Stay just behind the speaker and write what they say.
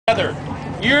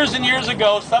Years and years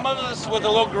ago, some of us with a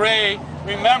little gray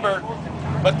remember,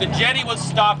 but the jetty was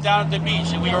stopped down at the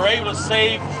beach, and we were able to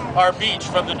save our beach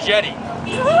from the jetty.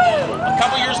 A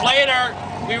couple years later,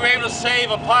 we were able to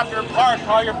save a popular park,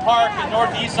 Collier Park in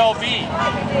Northeast OB.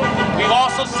 We've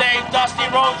also saved Dusty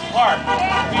Roads Park.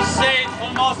 We saved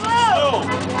Formosa Slough.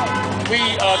 We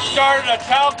started a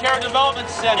child care development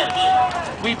center.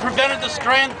 We prevented the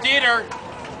Strand Theater,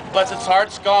 but its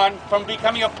heart's gone, from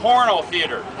becoming a porno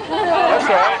theater. That's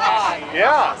right.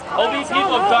 Yeah. OB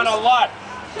people have done a lot.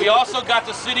 We also got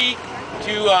the city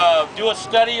to do a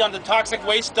study on the toxic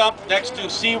waste dump next to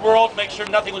SeaWorld, make sure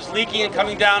nothing was leaking and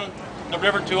coming down the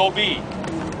river to OB.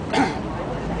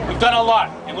 We've done a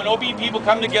lot, and when OB people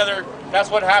come together, that's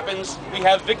what happens. We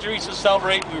have victories to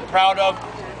celebrate, we're proud of,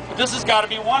 but this has got to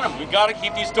be one of them. We've got to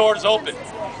keep these doors open.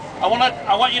 I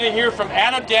want you to hear from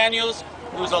Anna Daniels,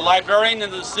 who's a librarian in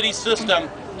the city system.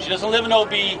 She doesn't live in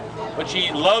OB, but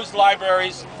she loves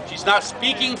libraries. She's not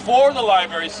speaking for the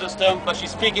library system, but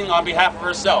she's speaking on behalf of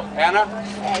herself. Anna?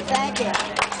 Okay, thank you. Woo!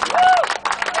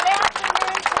 Good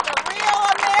afternoon to the real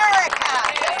America.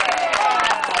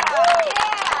 Yeah. All right.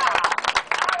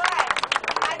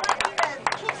 I'd like you to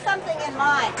keep something in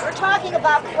mind. We're talking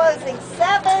about closing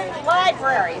 7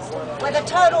 libraries with a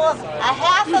total of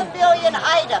 500 million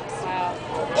items.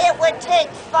 It would take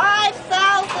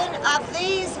 5,000 of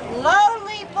these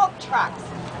lowly book trucks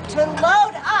to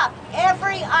load up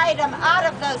every item out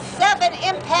of those 7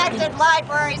 impacted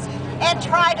libraries and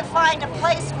try to find a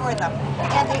place for them.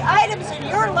 And the items in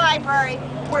your library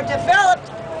were developed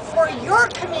for your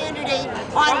community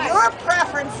on your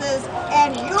preferences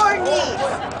and your needs.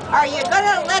 Are you going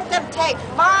to let them take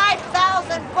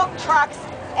 5,000 book trucks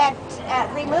and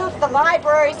remove the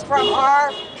libraries from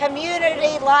our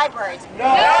community libraries?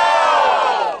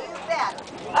 No! You bet.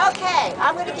 Okay,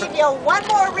 I'm going to give you one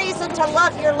more reason to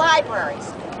love your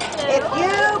libraries. If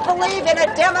you believe in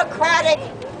a democratic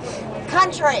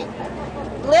country,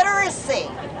 literacy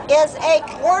is a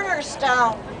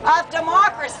cornerstone of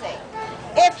democracy.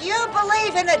 If you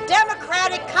believe in a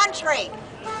democratic country,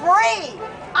 free,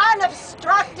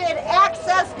 unobstructed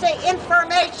access to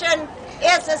information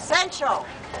is essential.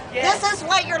 This is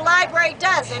what your library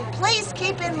does, and please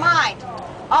keep in mind,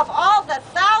 of all the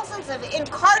thousands of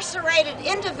incarcerated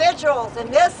individuals in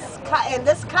this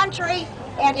country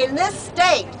and in this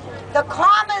state, the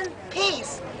common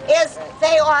piece is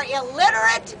they are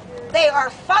illiterate, they are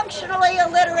functionally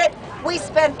illiterate. We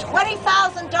spend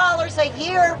 $20,000 a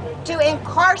year to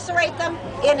incarcerate them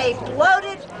in a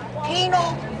bloated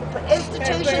penal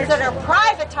institutions that are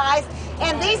privatized,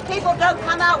 and these people don't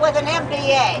come out with an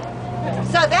MBA.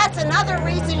 So that's another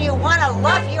reason you want to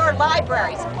love your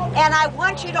libraries. And I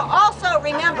want you to also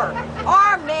remember,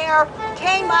 our mayor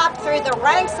came up through the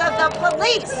ranks of the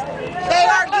police. They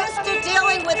are used to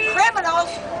dealing with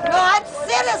criminals, not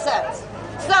citizens.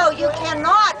 So you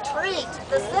cannot treat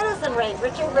the citizenry.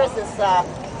 Richard, where's this?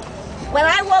 When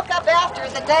I woke up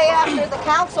the day after the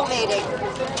council meeting,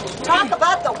 talk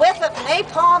about the whiff of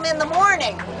napalm in the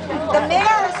morning. The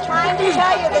mayor is trying to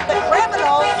tell you that the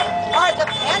criminals are the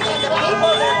people that are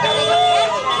getting a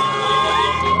pension.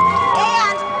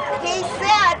 And he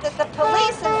said that the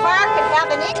police and fire could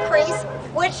have an increase,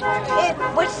 which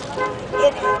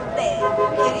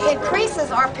increases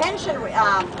our pension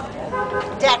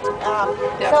debt.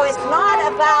 So it's not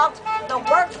about the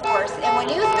workforce. And when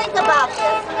you think about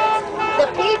this,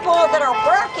 the people that are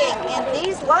working in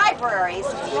these libraries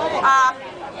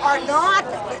are not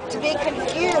to be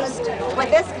confused with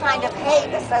this kind of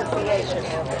hate association.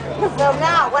 So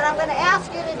now, what I'm going to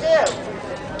ask you to do,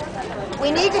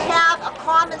 we need to have a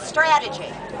common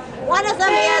strategy. One of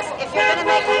them is, if you're going to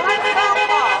make one phone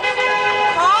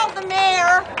call the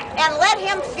mayor and let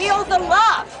him feel the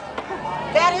love.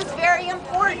 That is very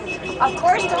important. Of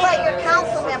course, to let your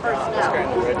council members know.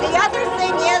 The other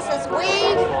thing is we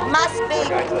must be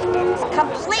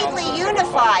completely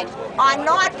unified on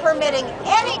not permitting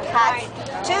any cuts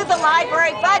to the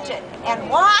library budget. And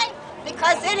why?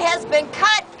 Because it has been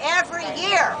cut every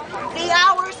year. The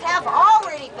hours have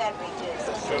already been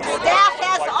reduced. Staff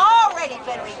has already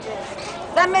been reduced.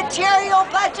 The material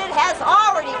budget has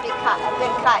already been cut.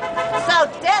 So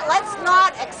let's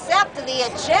not accept the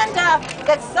agenda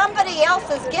that somebody else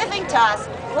is giving to us.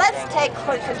 Let's take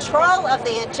control of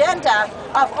the agenda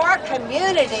of our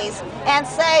communities and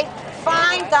say,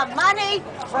 find the money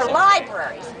for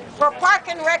libraries, for park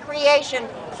and recreation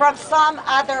from some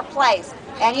other place.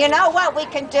 And you know what? We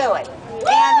can do it.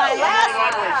 And my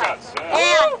last,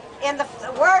 and in the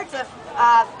words of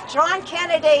John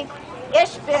Kennedy,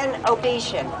 Ich bin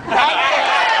Obesian.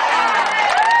 Thank you.